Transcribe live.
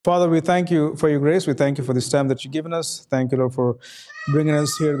Father, we thank you for your grace. We thank you for this time that you've given us. Thank you, Lord, for bringing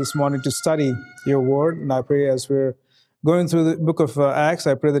us here this morning to study your word. And I pray as we're going through the book of Acts,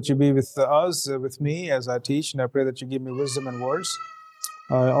 I pray that you be with us, with me as I teach. And I pray that you give me wisdom and words.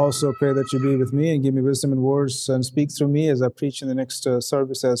 I also pray that you be with me and give me wisdom and words and speak through me as I preach in the next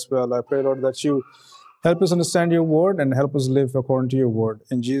service as well. I pray, Lord, that you help us understand your word and help us live according to your word.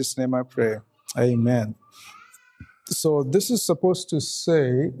 In Jesus' name I pray. Amen. So this is supposed to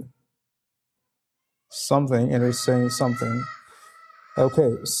say something, and it's saying something.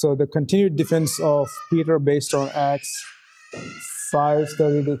 Okay, so the continued defense of Peter based on Acts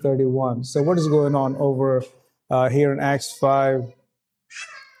 5:30 to 31. So what is going on over here in Acts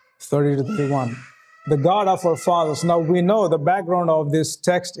 5:30 to 31? The God of our fathers. Now we know the background of this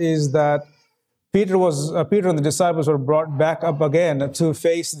text is that Peter and the disciples were brought back up again to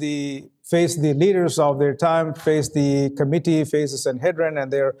face the leaders of their time, face the committee, face the Sanhedrin,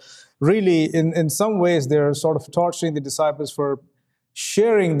 and they're really in some ways they're sort of torturing the disciples for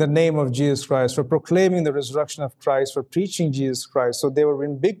sharing the name of Jesus Christ, for proclaiming the resurrection of Christ, for preaching Jesus Christ. So they were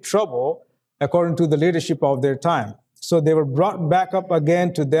in big trouble according to the leadership of their time. So they were brought back up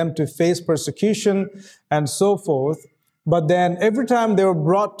again to them to face persecution and so forth. But then every time they were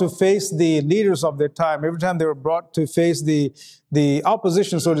brought to face the leaders of their time, every time they were brought to face the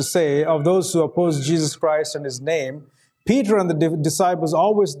opposition, so to say, of those who opposed Jesus Christ and his name, Peter and the disciples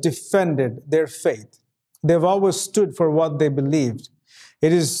always defended their faith. They've always stood for what they believed.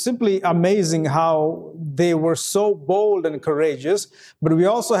 It is simply amazing how they were so bold and courageous. But we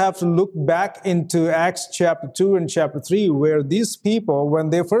also have to look back into Acts chapter 2 and chapter 3, where these people, when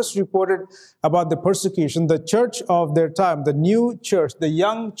they first reported about the persecution, the church of their time, the new church, the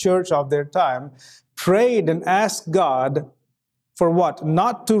young church of their time, prayed and asked God for what?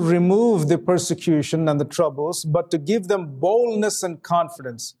 Not to remove the persecution and the troubles, but to give them boldness and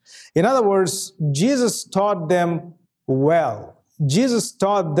confidence. In other words, Jesus taught them well. Jesus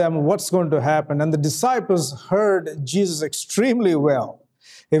taught them what's going to happen, and the disciples heard Jesus extremely well.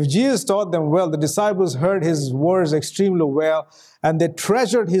 If Jesus taught them well, the disciples heard his words extremely well, and they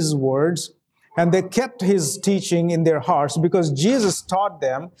treasured his words, and they kept his teaching in their hearts because Jesus taught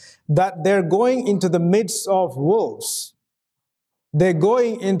them that they're going into the midst of wolves. They're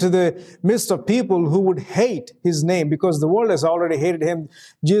going into the midst of people who would hate his name because the world has already hated him.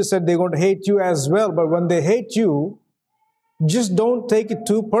 Jesus said they're going to hate you as well, but when they hate you, just don't take it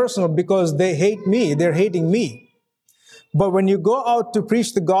too personal because they hate me. They're hating me. But when you go out to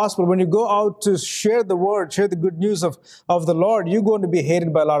preach the gospel, when you go out to share the word, share the good news of the Lord, you're going to be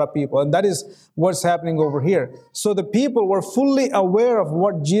hated by a lot of people. And that is what's happening over here. So the people were fully aware of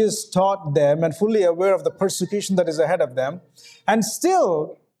what Jesus taught them and fully aware of the persecution that is ahead of them. And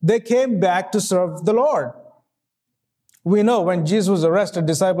still, they came back to serve the Lord. We know when Jesus was arrested,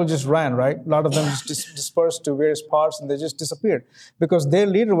 disciples just ran, right? A lot of them just dispersed to various parts and they just disappeared because their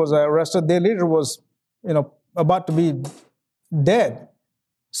leader was arrested. Their leader was, about to be dead.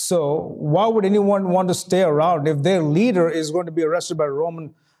 So why would anyone want to stay around if their leader is going to be arrested by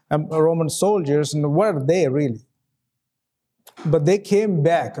Roman soldiers? And what are they really? But they came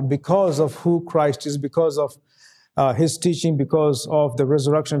back because of who Christ is, because of his teaching, because of the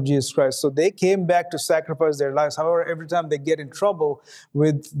resurrection of Jesus Christ. So they came back to sacrifice their lives. However, every time they get in trouble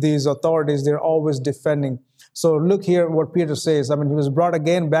with these authorities, they're always defending. So look here what Peter says. He was brought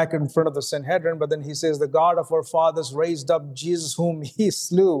again back in front of the Sanhedrin, but then he says, the God of our fathers raised up Jesus whom he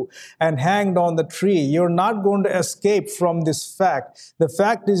slew and hanged on the tree. You're not going to escape from this fact. The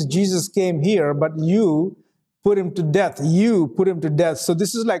fact is Jesus came here, but you put him to death. You put him to death. So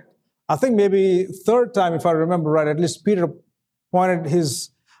this is like, I think maybe third time, if I remember right, at least Peter pointed his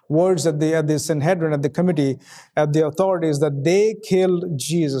words at the Sanhedrin, at the committee, at the authorities, that they killed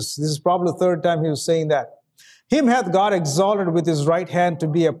Jesus. This is probably the third time he was saying that. Him hath God exalted with his right hand to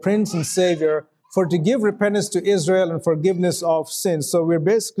be a prince and savior, for to give repentance to Israel and forgiveness of sins. So we're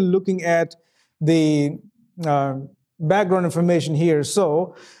basically looking at the background information here.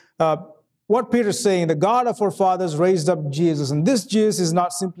 So what Peter's saying, the God of our fathers raised up Jesus. And this Jesus is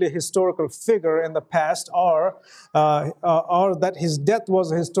not simply a historical figure in the past or that his death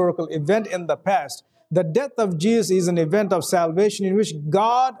was a historical event in the past. The death of Jesus is an event of salvation in which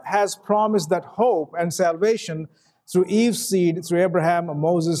God has promised that hope and salvation through Eve's seed, through Abraham,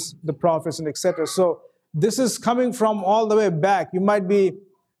 Moses, the prophets, and etc. So this is coming from all the way back. You might be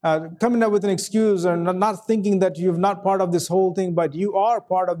coming up with an excuse or not thinking that you're not part of this whole thing, but you are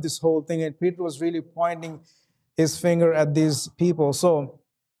part of this whole thing. And Peter was really pointing his finger at these people. So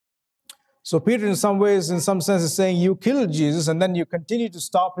Peter, in some ways, in some sense, is saying you killed Jesus, and then you continue to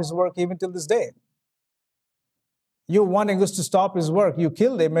stop his work even till this day. You're wanting us to stop his work. You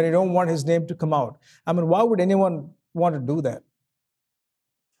killed him and you don't want his name to come out. I mean, why would anyone want to do that?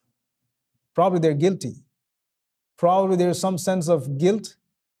 Probably they're guilty. Probably there's some sense of guilt.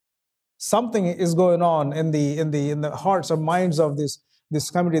 Something is going on in the hearts or minds of this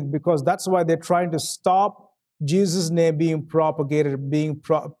community, because that's why they're trying to stop Jesus' name being propagated, being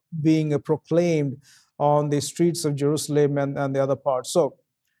proclaimed on the streets of Jerusalem and the other parts. So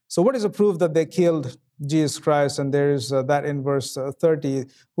what is the proof that they killed Jesus Christ? And there is that in verse 30,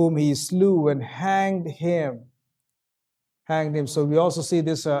 whom he slew and hanged him. So we also see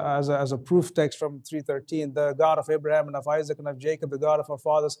this as a proof text from 3:13. The God of Abraham and of Isaac and of Jacob, the God of our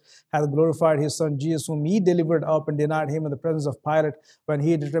fathers, hath glorified his son Jesus, whom he delivered up and denied him in the presence of Pilate when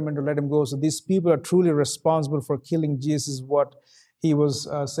he determined to let him go. So these people are truly responsible for killing Jesus, is what he was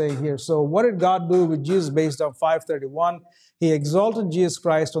saying here. So what did God do with Jesus based on 5:31? He exalted Jesus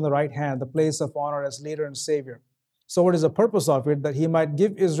Christ on the right hand, the place of honor as leader and savior. So what is the purpose of it? That he might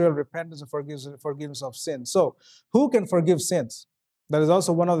give Israel repentance and forgiveness of sins. So who can forgive sins? That is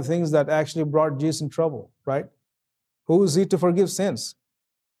also one of the things that actually brought Jesus in trouble, right? Who is he to forgive sins?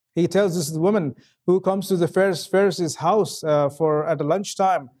 He tells this woman who comes to the Pharisee's house at a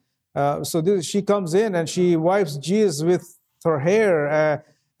lunchtime. She comes in and she wipes Jesus with her hair,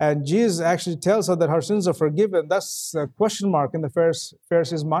 and Jesus actually tells her that her sins are forgiven. That's a question mark in the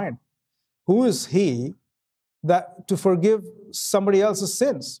Pharisee's mind. Who is he that to forgive somebody else's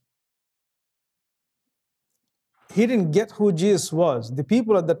sins? He didn't get who Jesus was. The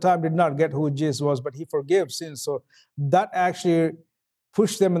people at the time did not get who Jesus was, but he forgave sins. So that actually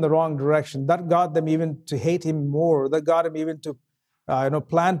pushed them in the wrong direction. That got them even to hate him more. That got him even to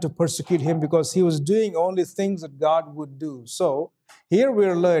plan to persecute him, because he was doing only things that God would do. So here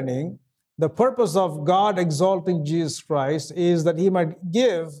we're learning the purpose of God exalting Jesus Christ is that he might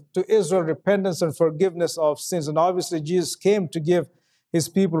give to Israel repentance and forgiveness of sins. And obviously Jesus came to give his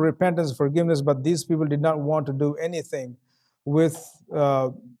people repentance and forgiveness, but these people did not want to do anything with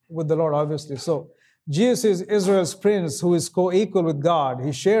the Lord, obviously. So Jesus is Israel's prince who is co-equal with God.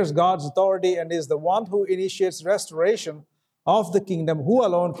 He shares God's authority and is the one who initiates restoration of the kingdom, who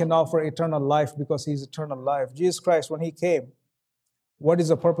alone can offer eternal life, because he's eternal life. Jesus Christ, when he came, what is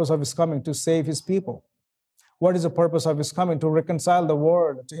the purpose of his coming? To save his people. What is the purpose of his coming? To reconcile the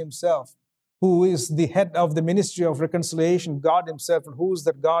world to himself. Who is the head of the ministry of reconciliation? God himself. And who is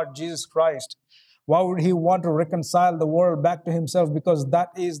that God? Jesus Christ. Why would he want to reconcile the world back to himself? Because that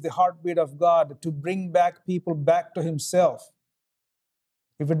is the heartbeat of God, to bring back people back to himself.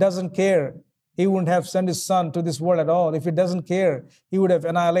 If he doesn't care, he wouldn't have sent his son to this world at all. If he doesn't care, he would have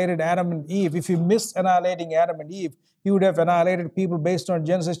annihilated Adam and Eve. If he missed annihilating Adam and Eve, he would have annihilated people based on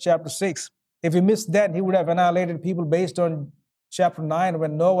Genesis chapter 6. If he missed that, he would have annihilated people based on chapter 9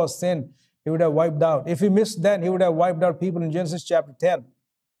 when Noah sinned. He would have wiped out. If he missed that, he would have wiped out people in Genesis chapter 10.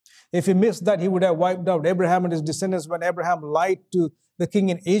 If he missed that, he would have wiped out Abraham and his descendants when Abraham lied to the king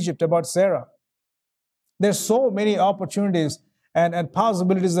in Egypt about Sarah. There's so many opportunities and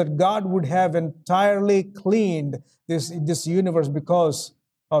possibilities that God would have entirely cleaned this universe because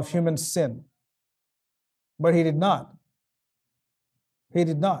of human sin. But he did not. He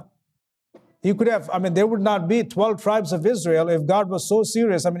did not. He could have, there would not be 12 tribes of Israel if God was so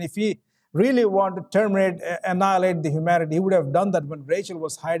serious. If he really wanted to annihilate the humanity, he would have done that when Rachel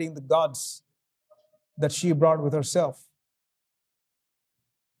was hiding the gods that she brought with herself.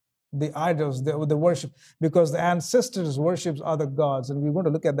 The idols, the worship, because the ancestors worshipped other gods, and we're going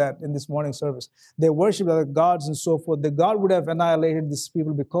to look at that in this morning service. They worshipped other gods and so forth. The God would have annihilated these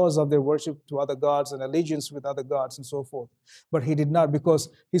people because of their worship to other gods and allegiance with other gods and so forth. But he did not, because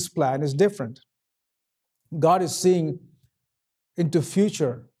his plan is different. God is seeing into the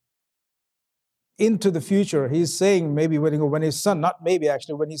future. He's saying maybe when his son, not maybe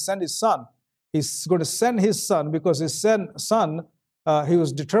actually, when he sent his son, he's going to send his son, because his son, he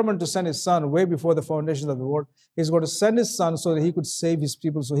was determined to send his son way before the foundation of the world. He's going to send his son so that he could save his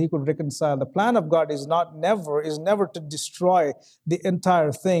people, so he could reconcile. The plan of God is never to destroy the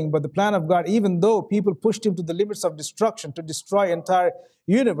entire thing. But the plan of God, even though people pushed him to the limits of destruction, to destroy entire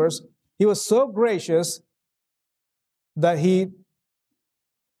universe, he was so gracious that he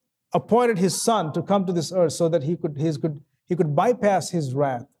appointed his son to come to this earth so that he could bypass his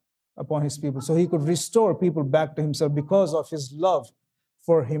wrath upon his people, so he could restore people back to himself because of his love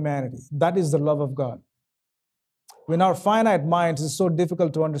for humanity. That is the love of God. In our finite minds, it's so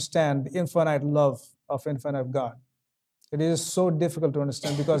difficult to understand the infinite love of infinite God. It is so difficult to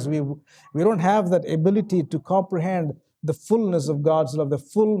understand because we don't have that ability to comprehend the fullness of God's love, the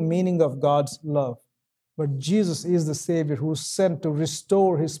full meaning of God's love. But Jesus is the Savior who is sent to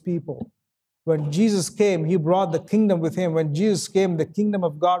restore his people When Jesus came, he brought the kingdom with him. When Jesus came, the kingdom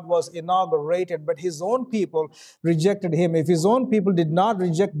of God was inaugurated, but his own people rejected him. If his own people did not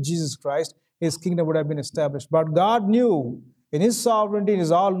reject Jesus Christ, his kingdom would have been established. But God knew, in his sovereignty, in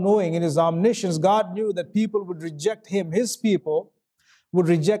his all-knowing, in his omniscience, God knew that people would reject him. His people would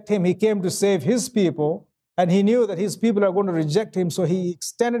reject him. He came to save his people, and he knew that his people are going to reject him, so he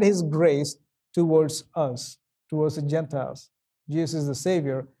extended his grace towards us, towards the Gentiles. Jesus is the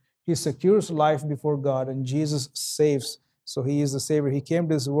Savior. He secures life before God, and Jesus saves. So he is the Savior. He came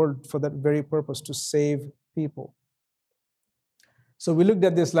to this world for that very purpose, to save people. So we looked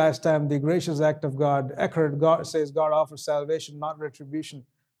at this last time, the gracious act of God. Eckhart God says God offers salvation, not retribution,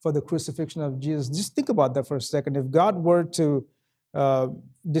 for the crucifixion of Jesus. Just think about that for a second. If God were to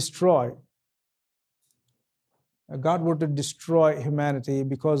destroy humanity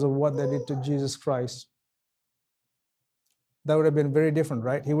because of what they did to Jesus Christ, that would have been very different,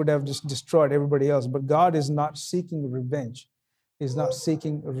 right? He would have just destroyed everybody else. But God is not seeking revenge. He's not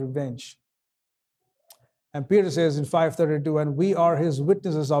seeking revenge. And Peter says in 5:32, and we are his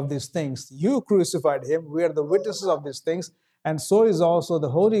witnesses of these things. You crucified him. We are the witnesses of these things. And so is also the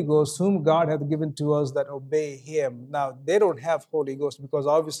Holy Ghost, whom God hath given to us that obey him. Now, they don't have Holy Ghost because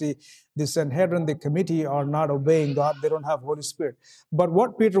obviously the Sanhedrin, the committee, are not obeying God. They don't have Holy Spirit. But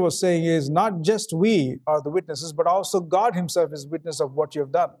what Peter was saying is not just we are the witnesses, but also God himself is witness of what you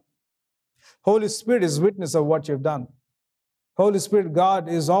have done. Holy Spirit is witness of what you have done. Holy Spirit, God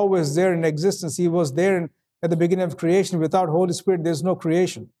is always there in existence. He was there at the beginning of creation. Without Holy Spirit, there's no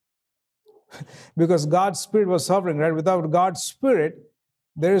creation. Because God's Spirit was hovering, right? Without God's Spirit,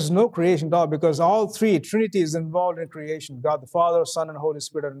 there is no creation at all, because all three, Trinity is involved in creation. God the Father, Son, and Holy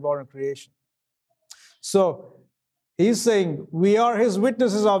Spirit are involved in creation. So he's saying, we are his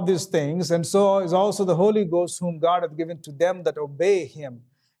witnesses of these things, and so is also the Holy Ghost, whom God hath given to them that obey him.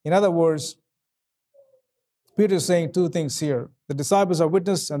 In other words, Peter is saying two things here. The disciples are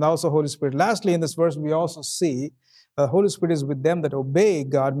witness and also Holy Spirit. Lastly, in this verse, we also see the Holy Spirit is with them that obey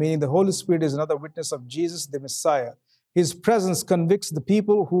God, meaning the Holy Spirit is another witness of Jesus, the Messiah. His presence convicts the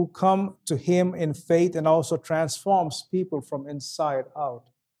people who come to him in faith and also transforms people from inside out.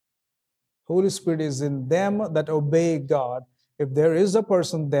 Holy Spirit is in them that obey God. If there is a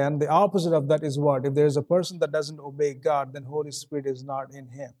person, then the opposite of that is what? If there is a person that doesn't obey God, then Holy Spirit is not in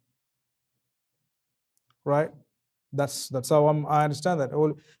him. Right? That's how I understand that.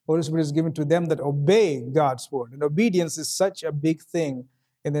 Holy Spirit is given to them that obey God's word. And obedience is such a big thing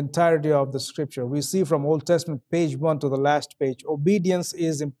in the entirety of the scripture. We see from Old Testament, page 1 to the last page, obedience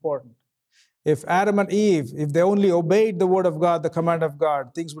is important. If Adam and Eve, if they only obeyed the word of God, the command of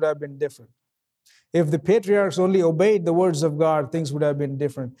God, things would have been different. If the patriarchs only obeyed the words of God, things would have been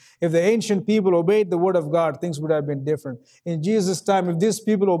different. If the ancient people obeyed the word of God, things would have been different. In Jesus' time, if these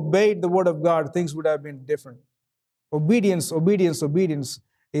people obeyed the word of God, things would have been different. Obedience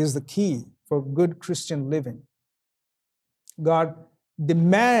is the key for good Christian living. God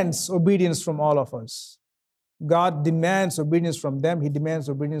demands obedience from all of us. God demands obedience from them. He demands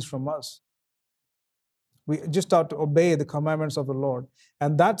obedience from us. We just ought to obey the commandments of the Lord.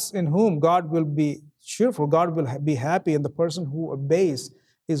 And that's in whom God will be cheerful. God will be happy in the person who obeys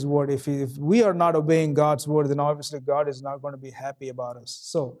his word. If we are not obeying God's word, then obviously God is not going to be happy about us.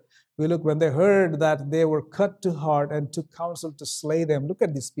 So we look, when they heard that, they were cut to heart and took counsel to slay them. Look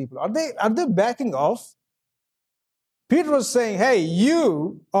at these people. Are they backing off? Peter was saying, hey,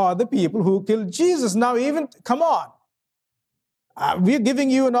 you are the people who killed Jesus. Now even, come on. We're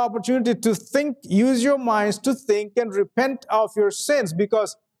giving you an opportunity to think, use your minds to think and repent of your sins,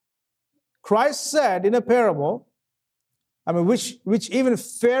 because Christ said in a parable, which even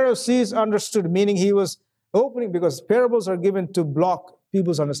Pharisees understood, meaning he was opening, because parables are given to block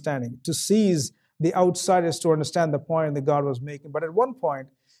people's understanding, to seize the outsiders to understand the point that God was making. But at one point,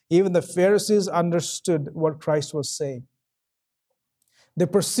 even the Pharisees understood what Christ was saying. They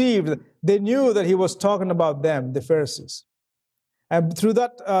perceived, they knew that he was talking about them, the Pharisees. And through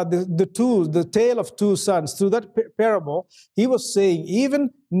that, the tale of two sons, through that parable, he was saying, even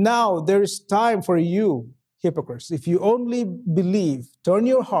now there is time for you, hypocrites. If you only believe, turn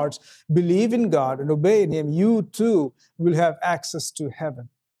your hearts, believe in God and obey in him, you too will have access to heaven.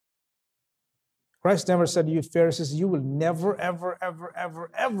 Christ never said, you Pharisees, you will never, ever, ever, ever,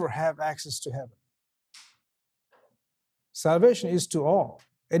 ever have access to heaven. Salvation is to all.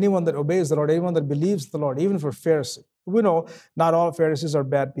 Anyone that obeys the Lord, anyone that believes the Lord, even for Pharisees. We know not all Pharisees are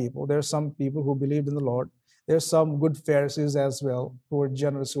bad people. There are some people who believed in the Lord. There are some good Pharisees as well, who were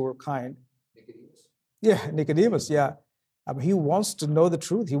generous, who were kind. Nicodemus, yeah. He wants to know the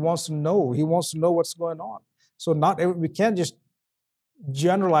truth. He wants to know. He wants to know what's going on. So we can't just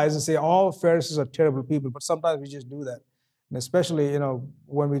generalize and say all Pharisees are terrible people, but sometimes we just do that. And especially,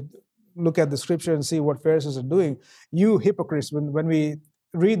 when we look at the scripture and see what Pharisees are doing, you hypocrites, when we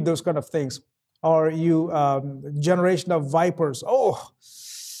read those kind of things, or you generation of vipers, all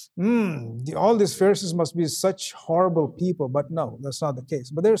these Pharisees must be such horrible people. But no, that's not the case.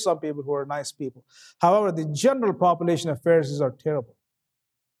 But there are some people who are nice people. However, the general population of Pharisees are terrible.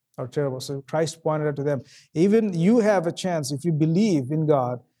 So Christ pointed out to them, even you have a chance if you believe in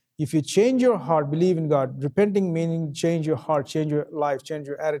God, if you change your heart, believe in God. Repenting meaning change your heart, change your life, change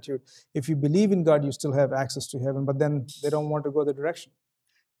your attitude. If you believe in God, you still have access to heaven, but then they don't want to go the direction.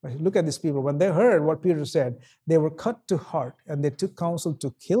 But look at these people. When they heard what Peter said, they were cut to heart and they took counsel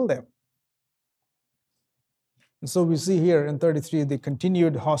to kill them. And so we see here in 33 the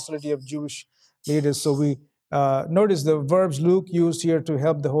continued hostility of Jewish leaders. So we notice the verbs Luke used here to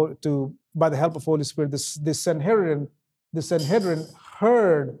help by the help of Holy Spirit. The Sanhedrin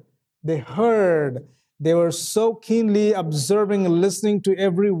heard. They were so keenly observing and listening to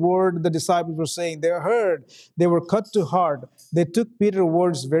every word the disciples were saying. They heard. They were cut to heart. They took Peter's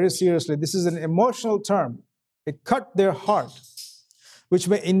words very seriously. This is an emotional term. It cut their heart, which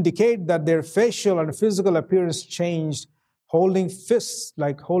may indicate that their facial and physical appearance changed, holding fists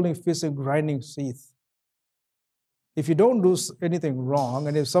and grinding teeth. If you don't do anything wrong,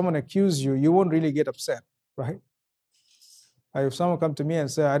 and if someone accuses you, you won't really get upset, right? If someone come to me and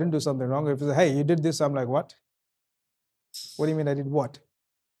say, I didn't do something wrong, if they say, hey, you did this, I'm like, what? What do you mean I did what?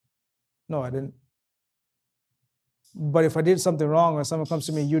 No, I didn't. But if I did something wrong and someone comes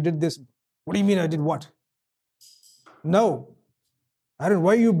to me, you did this, what do you mean I did what? No. I don't.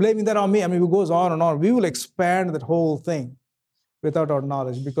 Why are you blaming that on me? I mean, it goes on and on. We will expand that whole thing without our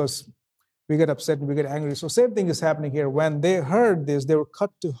knowledge because we get upset and we get angry. So same thing is happening here. When they heard this, they were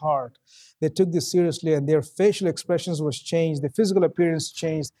cut to heart. They took this seriously and their facial expressions was changed. Their physical appearance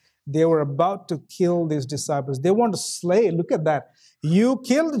changed. They were about to kill these disciples. They want to slay. Look at that. You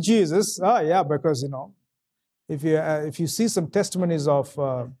killed Jesus. Yeah, because, if you see some testimonies of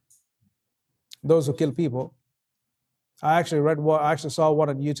those who kill people, I actually saw one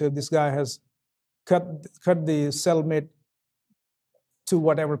on YouTube. This guy has cut the cellmate to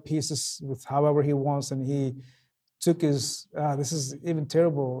whatever pieces with however he wants, and he took his. This is even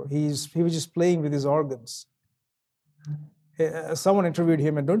terrible. He was just playing with his organs. Someone interviewed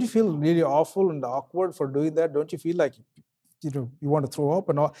him, and don't you feel really awful and awkward for doing that? Don't you feel like you want to throw up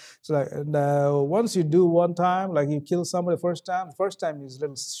and all? So once you do one time, like you kill somebody the first time is a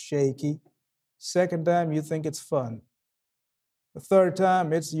little shaky. Second time you think it's fun. The third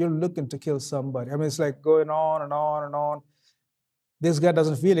time, you're looking to kill somebody. I mean, it's like going on and on and on. This guy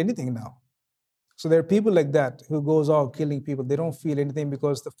doesn't feel anything now. So there are people like that who goes on killing people. They don't feel anything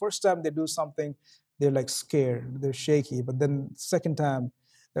because the first time they do something, they're like scared, they're shaky. But then second time,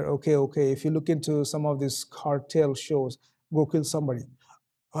 they're okay. If you look into some of these cartel shows, go kill somebody.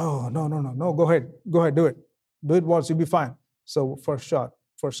 Oh, no, go ahead, do it. Do it once, you'll be fine. So first shot,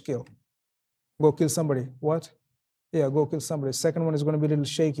 first kill. Go kill somebody. What? Yeah, go kill somebody. Second one is going to be a little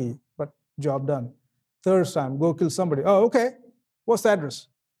shaky, but job done. Third time, go kill somebody. Oh, okay. What's the address?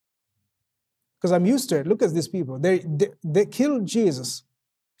 Because I'm used to it. Look at these people. They killed Jesus.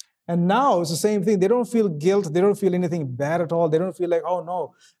 And now it's the same thing. They don't feel guilt. They don't feel anything bad at all. They don't feel like, oh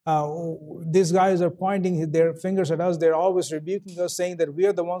no, these guys are pointing their fingers at us. They're always rebuking us, saying that we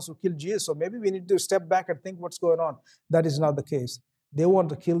are the ones who killed Jesus. So maybe we need to step back and think what's going on. That is not the case. They want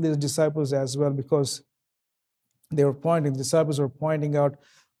to kill these disciples as well because the disciples were pointing out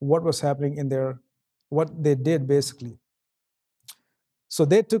what was happening in what they did basically. So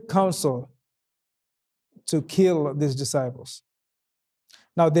they took counsel to kill these disciples.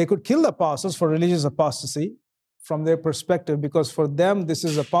 Now they could kill the apostles for religious apostasy from their perspective because for them this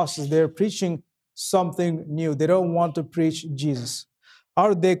is apostasy. They're preaching something new. They don't want to preach Jesus.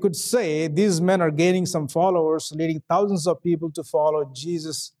 Or they could say these men are gaining some followers, leading thousands of people to follow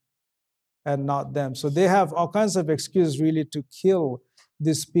Jesus and not them. So they have all kinds of excuses really to kill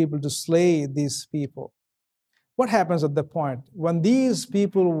these people, to slay these people. What happens at the point? When these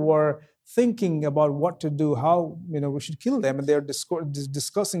people were thinking about what to do, how we should kill them, and they're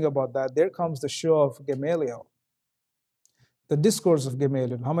discussing about that, there comes the show of Gamaliel. The discourse of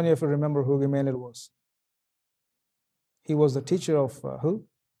Gamaliel. How many of you remember who Gamaliel was? He was the teacher of who?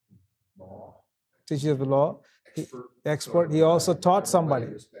 Law. Teacher of the law. Expert. He also taught somebody.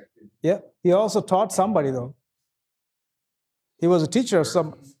 Yeah, he also taught somebody though. He was a teacher of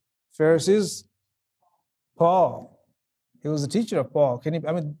some Pharisees. Paul. He was a teacher of Paul.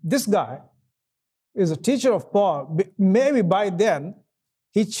 This guy is a teacher of Paul. Maybe by then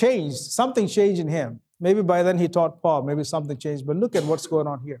he changed. Something changed in him. Maybe by then he taught Paul. Maybe something changed. But look at what's going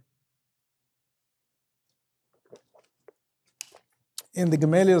on here. In the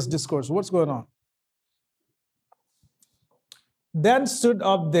Gamaliel's discourse, what's going on? Then stood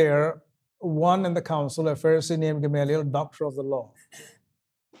up there one in the council, a Pharisee named Gamaliel, doctor of the law,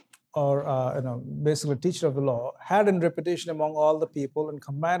 or basically teacher of the law, had in reputation among all the people and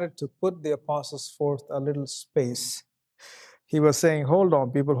commanded to put the apostles forth a little space. He was saying, hold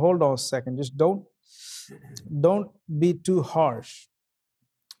on, people, hold on a second. Just don't be too harsh.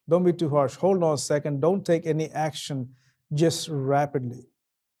 Don't be too harsh. Hold on a second. Don't take any action just rapidly.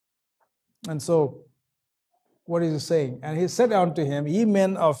 And so, what is he saying? And he said unto him, ye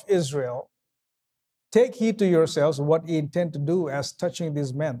men of Israel, take heed to yourselves what ye intend to do as touching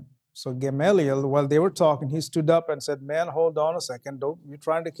these men. So Gamaliel, while they were talking, he stood up and said, man, hold on a second. You're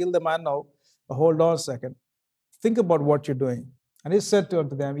trying to kill them, I know, but hold on a second. Think about what you're doing. And he said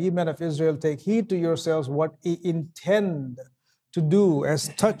unto them, ye men of Israel, take heed to yourselves what ye intend to do as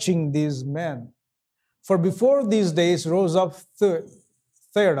touching these men. For before these days rose up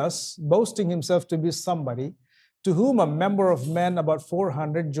Theudas, boasting himself to be somebody, to whom a member of men, about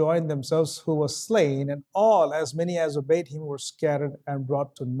 400, joined themselves, who was slain, and all, as many as obeyed him, were scattered and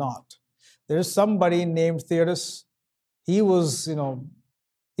brought to naught. There is somebody named Theudas. He was,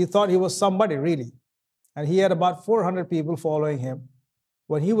 he thought he was somebody, really. And he had about 400 people following him.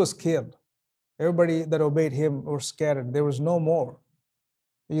 When he was killed, everybody that obeyed him were scattered. There was no more.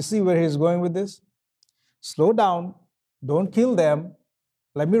 You see where he's going with this? Slow down. Don't kill them.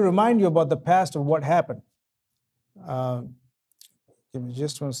 Let me remind you about the past of what happened. Give me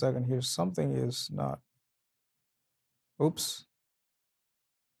just 1 second here. Something is not. Oops.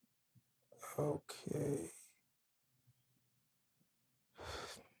 Okay.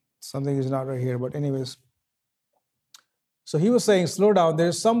 Something is not right here, but anyways. So he was saying, slow down.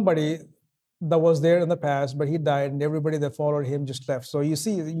 There's somebody that was there in the past, but he died, and everybody that followed him just left. So you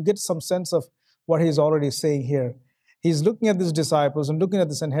see, you get some sense of what he's already saying here. He's looking at these disciples and looking at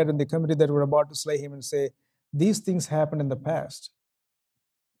the Sanhedrin, the committee that were about to slay him, and say, these things happened in the past.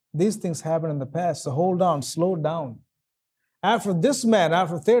 These things happened in the past. So hold on, slow down. After this man,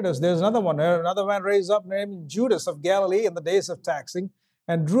 after Theudas, there's another one. Another man raised up named Judas of Galilee in the days of taxing,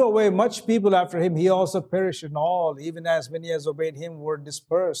 and drew away much people after him. He also perished, and all, even as many as obeyed him, were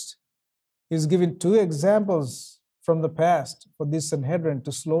dispersed. He's giving two examples from the past for this Sanhedrin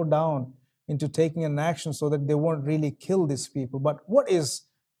to slow down into taking an action so that they won't really kill these people. But what is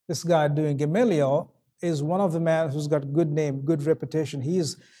this guy doing? Gamaliel is one of the men who's got good name, good reputation.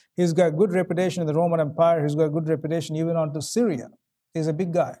 He's got good reputation in the Roman Empire. He's got good reputation even onto Syria. He's a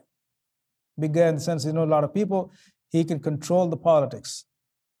big guy. Big guy in the sense he knows a lot of people. He can control the politics.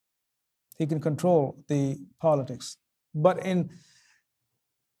 He can control the politics. But in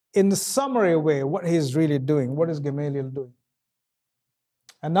the summary way, what he's really doing, what is Gamaliel doing?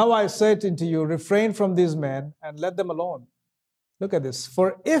 And now I say it unto you, refrain from these men and let them alone. Look at this.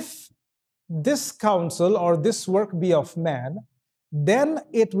 For if this counsel or this work be of man, then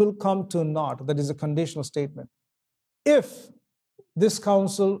it will come to naught. That is a conditional statement. If this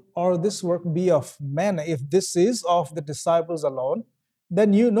counsel or this work be of men, if this is of the disciples alone,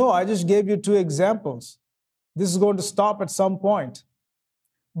 then I just gave you two examples. This is going to stop at some point.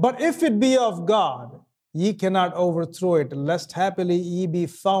 But if it be of God, ye cannot overthrow it, lest happily ye be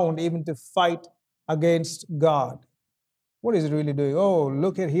found even to fight against God. What is he really doing? Oh,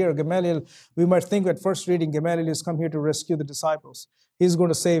 look at here, Gamaliel. We might think at first reading, Gamaliel has come here to rescue the disciples. He's going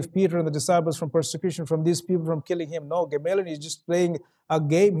to save Peter and the disciples from persecution, from these people from killing him. No, Gamaliel is just playing a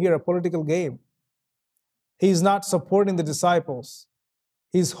game here, a political game. He's not supporting the disciples.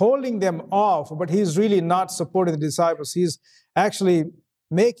 He's holding them off, but he's really not supporting the disciples. He's actually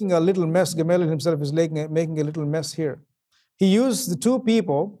making a little mess. Gamaliel himself is making a little mess here. He used the two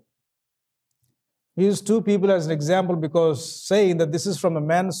people. He used two people as an example because saying that this is from a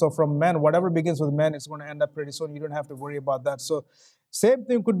man, so from man, whatever begins with man, it's going to end up pretty soon. You don't have to worry about that. So same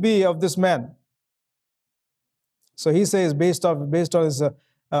thing could be of this man. So he says, based on his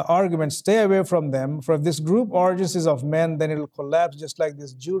argument, stay away from them. For if this group origins is of men, then it will collapse just like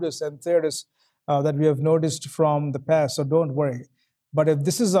this Judas and Theudas that we have noticed from the past. So don't worry. But if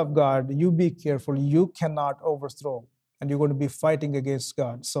this is of God, you be careful. You cannot overthrow, and you're going to be fighting against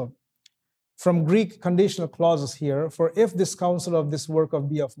God. So from Greek conditional clauses here, for if this counsel of this work of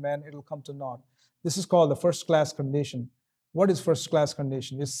be of man, it will come to naught. This is called the first-class condition. What is first-class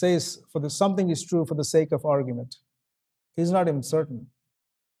condition? It says something is true for the sake of argument. He's not even certain.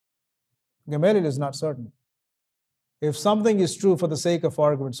 Gamaliel is not certain. If something is true for the sake of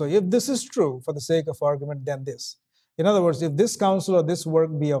argument, so if this is true for the sake of argument, then this. In other words, if this counsel or this work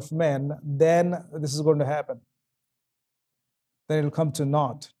be of men, then this is going to happen. Then it'll come to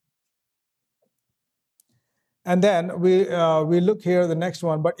naught. And then we look here, the next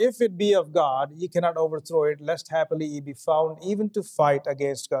one. But if it be of God, ye cannot overthrow it, lest happily ye be found even to fight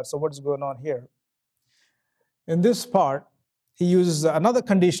against God. So what is going on here? In this part, he uses another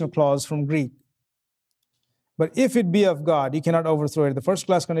conditional clause from Greek. But if it be of God, you cannot overthrow it. The first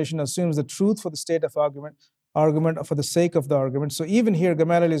class condition assumes the truth for the state of argument for the sake of the argument. So even here,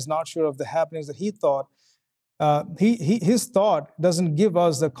 Gamaliel is not sure of the happenings that he thought. His thought doesn't give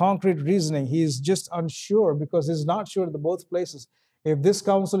us the concrete reasoning. He is just unsure because he's not sure of the both places. If this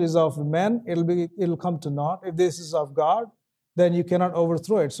counsel is of men, it'll come to naught. If this is of God, then you cannot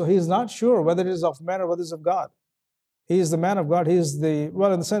overthrow it. So he's not sure whether it is of men or whether it is of God. He is the man of God. He is in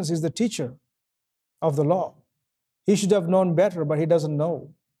the sense, he's the teacher of the law. He should have known better, but he doesn't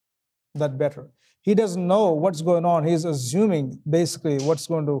know that better. He doesn't know what's going on. He's assuming basically what's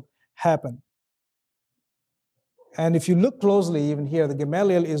going to happen. And if you look closely, even here, the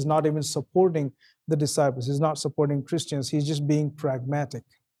Gamaliel is not even supporting the disciples. He's not supporting Christians. He's just being pragmatic.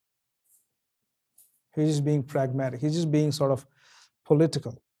 He's just being pragmatic. He's just being sort of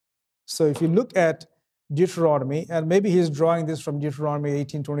political. So if you look at Deuteronomy, and maybe he's drawing this from Deuteronomy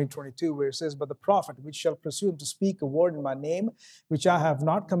 18, 20, 22, where it says, but the prophet which shall presume to speak a word in my name, which I have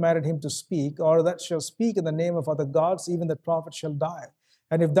not commanded him to speak, or that shall speak in the name of other gods, even that prophet shall die.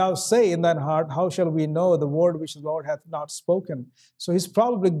 And if thou say in thine heart, how shall we know the word which the Lord hath not spoken? So he's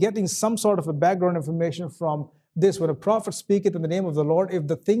probably getting some sort of a background information from this. When a prophet speaketh in the name of the Lord, if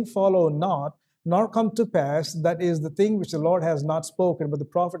the thing follow not, nor come to pass, that is the thing which the Lord has not spoken, but the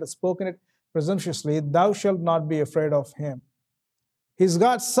prophet has spoken it presumptuously, thou shalt not be afraid of him. He's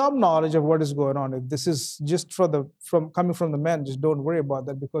got some knowledge of what is going on. If this is just coming from the men, just don't worry about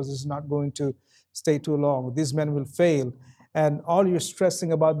that, because it's not going to stay too long. These men will fail. And all you're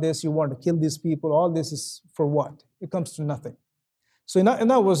stressing about this, you want to kill these people, all this is for what? It comes to nothing. So in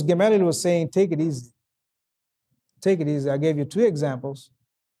other words, Gamaliel was saying, take it easy. Take it easy. I gave you 2 examples.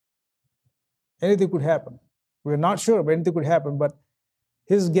 Anything could happen. We're not sure, but anything could happen. But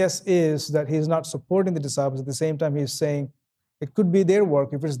his guess is that he's not supporting the disciples. At the same time, he's saying it could be their work.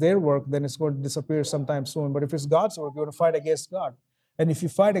 If it's their work, then it's going to disappear sometime soon. But if it's God's work, you're going to fight against God. And if you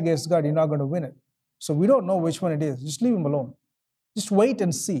fight against God, you're not going to win it. So we don't know which one it is. Just leave him alone. Just wait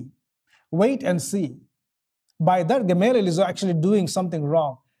and see. Wait and see. By that, Gamaliel is actually doing something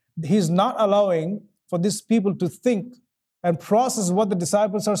wrong. He's not allowing for these people to think and process what the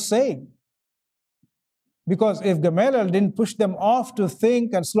disciples are saying. Because if Gamaliel didn't push them off to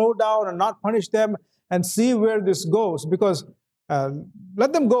think and slow down and not punish them and see where this goes, because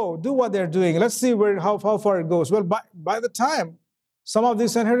let them go, do what they're doing. Let's see how far it goes. Well, by the time, some of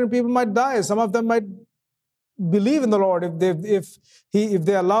these Sanhedrin people might die. Some of them might believe in the Lord if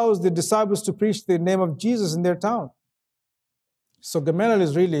they allows the disciples to preach the name of Jesus in their town. So Gamaliel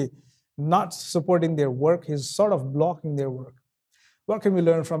is really not supporting their work. He's sort of blocking their work. What can we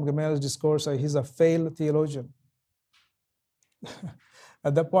learn from Gamaliel's discourse? He's a failed theologian.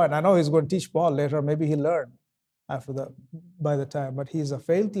 At that point, I know he's going to teach Paul later. Maybe he learned by the time, but he's a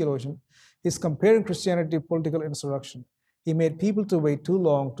failed theologian. He's comparing Christianity to political insurrection. He made people to wait too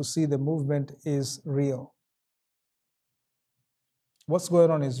long to see the movement is real. What's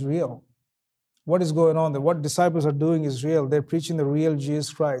going on is real. What is going on? What disciples are doing is real. They're preaching the real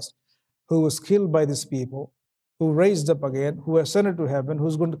Jesus Christ, who was killed by these people, who raised up again, who ascended to heaven,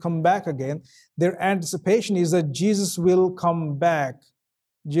 who's going to come back again. Their anticipation is that Jesus will come back.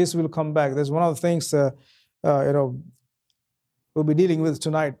 Jesus will come back. That's one of the things we'll be dealing with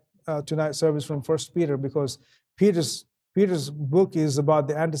tonight's service from 1 Peter, because Peter's book is about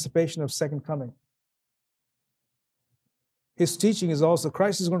the anticipation of second coming. His teaching is also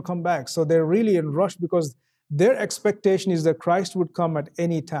Christ is going to come back. So they're really in rush because their expectation is that Christ would come at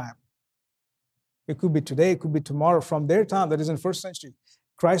any time. It could be today, it could be tomorrow. From their time, that is in first century,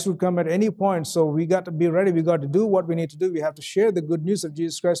 Christ would come at any point. So we got to be ready. We got to do what we need to do. We have to share the good news of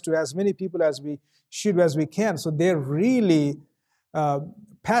Jesus Christ to as many people as we can. So they're really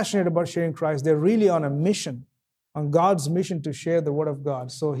passionate about sharing Christ. They're really on a mission, on God's mission to share the word of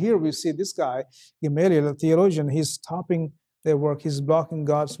God. So here we see this guy, Gamaliel, a theologian, he's stopping their work. He's blocking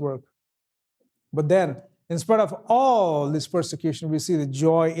God's work. But then, in spite of all this persecution, we see the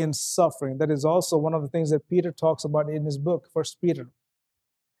joy in suffering. That is also one of the things that Peter talks about in his book, 1 Peter.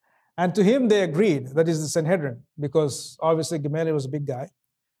 And to him they agreed, that is the Sanhedrin, because obviously Gamaliel was a big guy.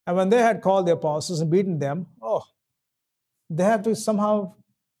 And when they had called the apostles and beaten them, they have to somehow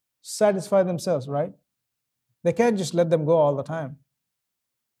satisfy themselves, right? They can't just let them go all the time.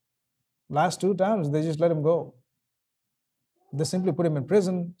 Last 2 times, they just let them go. They simply put him in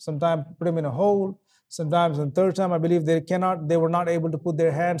prison, sometimes put him in a hole, sometimes in third time, I believe they were not able to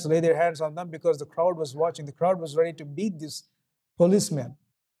lay their hands on them because the crowd was watching. The crowd was ready to beat these policemen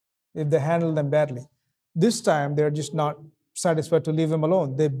if they handled them badly. This time, they're just not satisfied to leave him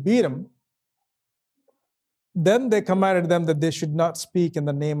alone. They beat him. Then they commanded them that they should not speak in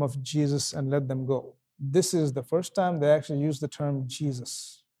the name of Jesus and let them go. This is the first time they actually used the term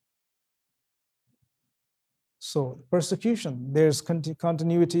Jesus. So persecution, there's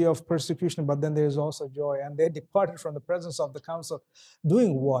continuity of persecution, but then there's also joy. And they departed from the presence of the council,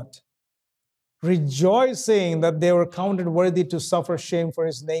 doing what? Rejoicing that they were counted worthy to suffer shame for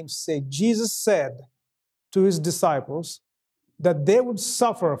his name's sake. Jesus said to his disciples that they would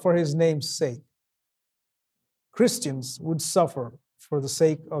suffer for his name's sake. Christians would suffer for the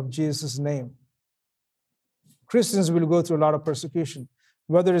sake of Jesus' name. Christians will go through a lot of persecution.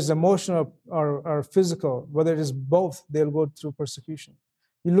 Whether it's emotional or physical, whether it is both, they'll go through persecution.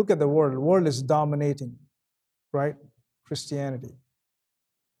 You look at the world is dominating, right? Christianity.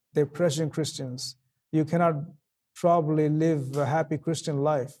 They're pressuring Christians. You cannot probably live a happy Christian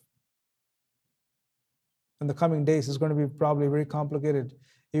life. In the coming days, it's going to be probably very complicated.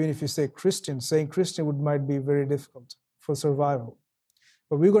 Even if you say Christian, saying Christian might be very difficult for survival.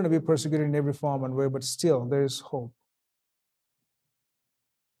 But we're going to be persecuted in every form and way, but still there is hope.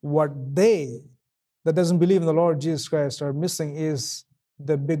 What they that doesn't believe in the Lord Jesus Christ are missing is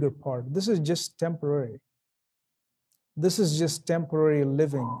the bigger part. This is just temporary. This is just temporary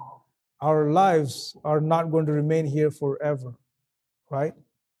living. Our lives are not going to remain here forever, right?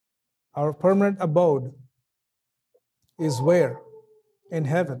 Our permanent abode is where? In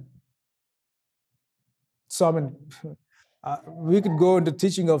heaven. So, I mean, we could go into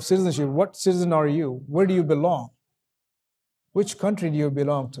teaching of citizenship. What citizen are you? Where do you belong? Which country do you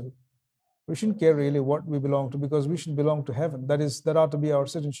belong to? We shouldn't care really what we belong to, because we should belong to heaven. That ought to be our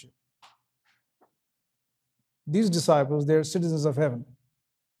citizenship. These disciples, they're citizens of heaven.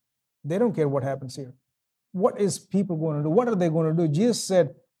 They don't care what happens here. What is people going to do? What are they going to do? Jesus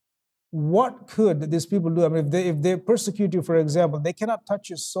said, what could these people do? I mean, if they persecute you, for example, they cannot touch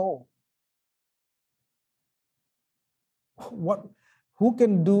your soul. Who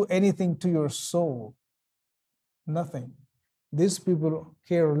can do anything to your soul? Nothing. These people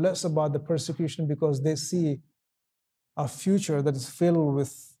care less about the persecution because they see a future that is filled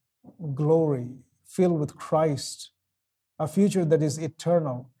with glory, filled with Christ, a future that is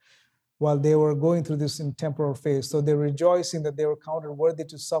eternal, while they were going through this temporal phase. So they're rejoicing that they were counted worthy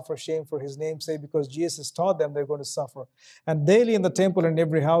to suffer shame for his name's sake, because Jesus taught them they're going to suffer. And daily in the temple and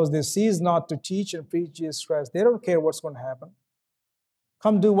every house, they cease not to teach and preach Jesus Christ. They don't care what's going to happen.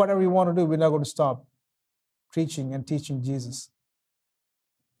 Come do whatever you want to do. We're not going to stop preaching and teaching Jesus.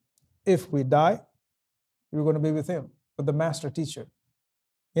 If we die, we're going to be with him, with the master teacher.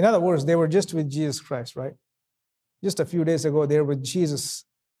 In other words, they were just with Jesus Christ, right? Just a few days ago, they were with Jesus,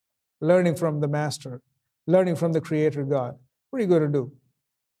 learning from the master, learning from the creator God. What are you going to do?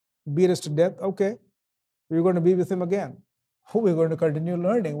 Beat us to death? Okay. We're going to be with him again. We're going to continue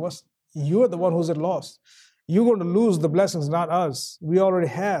learning. You're the one who's at loss. You're going to lose the blessings, not us. We already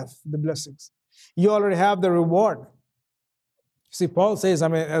have the blessings. You already have the reward. See, Paul says, I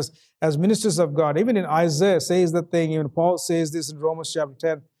mean, as ministers of God, even in Isaiah says that thing, even Paul says this in Romans chapter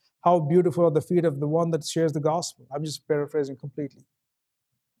 10, how beautiful are the feet of the one that shares the gospel. I'm just paraphrasing completely.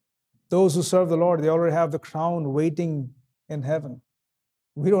 Those who serve the Lord, they already have the crown waiting in heaven.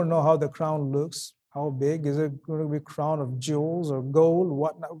 We don't know how the crown looks, how big. Is it going to be a crown of jewels or gold,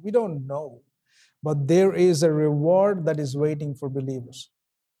 whatnot? We don't know. But there is a reward that is waiting for believers.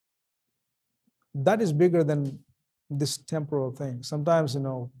 That is bigger than this temporal thing. Sometimes,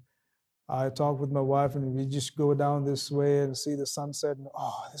 I talk with my wife and we just go down this way and see the sunset and,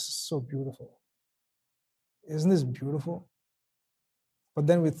 oh, this is so beautiful. Isn't this beautiful? But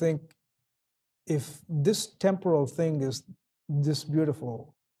then we think, if this temporal thing is this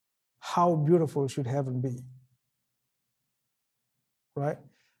beautiful, how beautiful should heaven be? Right?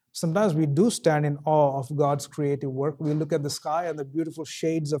 Sometimes we do stand in awe of God's creative work. We look at the sky and the beautiful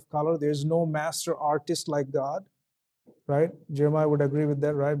shades of color. There's no master artist like God, right? Jeremiah would agree with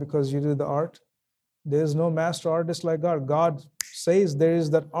that, right? Because you do the art. There's no master artist like God. God says there is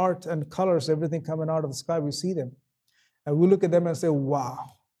that art and colors, everything coming out of the sky. We see them. And we look at them and say, wow,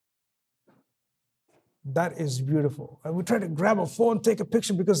 that is beautiful. And we try to grab a phone, take a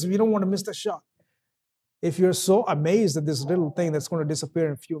picture, because we don't want to miss the shot. If you're so amazed at this little thing that's going to disappear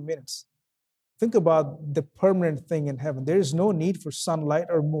in a few minutes, think about the permanent thing in heaven. There is no need for sunlight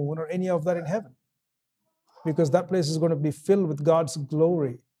or moon or any of that in heaven, because that place is going to be filled with God's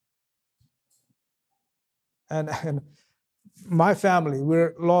glory. And my family,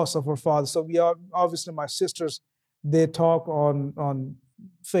 we're lost of our father. So we are, obviously my sisters, they talk on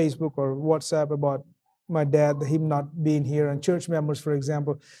Facebook or WhatsApp about my dad, him not being here, and church members, for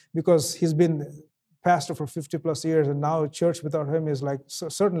example, because he's been pastor for 50 plus years, and now church without him is like,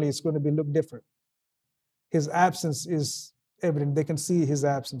 certainly it's going to be look different. His absence is evident. They can see his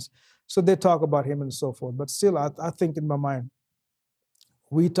absence. So they talk about him and so forth. But still, I think in my mind,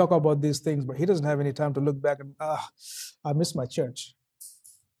 we talk about these things, but he doesn't have any time to look back and, I miss my church.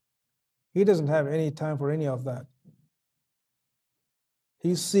 He doesn't have any time for any of that.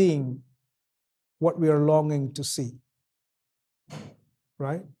 He's seeing what we are longing to see,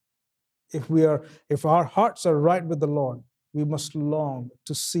 right? If our hearts are right with the Lord, we must long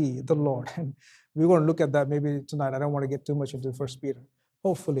to see the Lord. And we're going to look at that maybe tonight. I don't want to get too much into 1 Peter.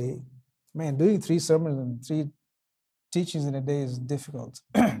 Hopefully, man, doing 3 sermons and 3 teachings in a day is difficult,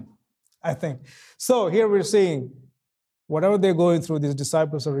 I think. So here we're seeing whatever they're going through, these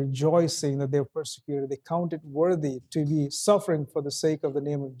disciples are rejoicing that they're persecuted. They count it worthy to be suffering for the sake of the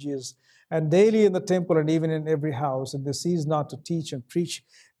name of Jesus. And daily in the temple and even in every house, and they cease not to teach and preach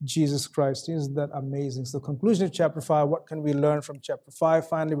Jesus Christ. Isn't that amazing? So the conclusion of chapter 5, what can we learn from chapter 5?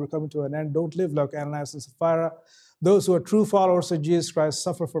 Finally, we're coming to an end. Don't live like Ananias and Sapphira. Those who are true followers of Jesus Christ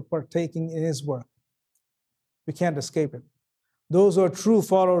suffer for partaking in his work. We can't escape it. Those who are true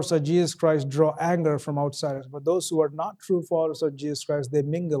followers of Jesus Christ draw anger from outsiders, but those who are not true followers of Jesus Christ, they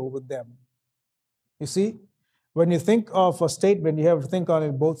mingle with them. You see, when you think of a statement, you have to think on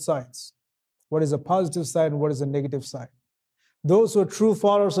it both sides. What is a positive side and what is a negative side? Those who are true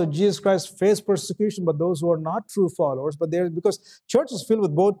followers of Jesus Christ face persecution, but those who are not true followers, but because church is filled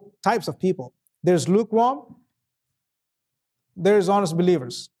with both types of people. There's lukewarm, there's honest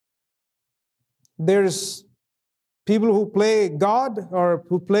believers. There's people who play God or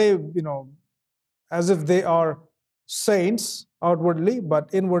who play, as if they are saints outwardly, but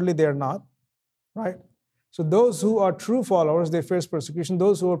inwardly they are not, right? So those who are true followers, they face persecution.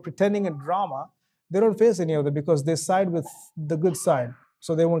 Those who are pretending in drama, they don't face any of that because they side with the good side,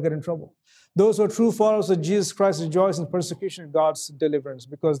 so they won't get in trouble. Those who are true followers of Jesus Christ rejoice in persecution and God's deliverance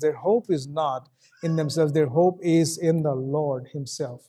because their hope is not in themselves. Their hope is in the Lord himself.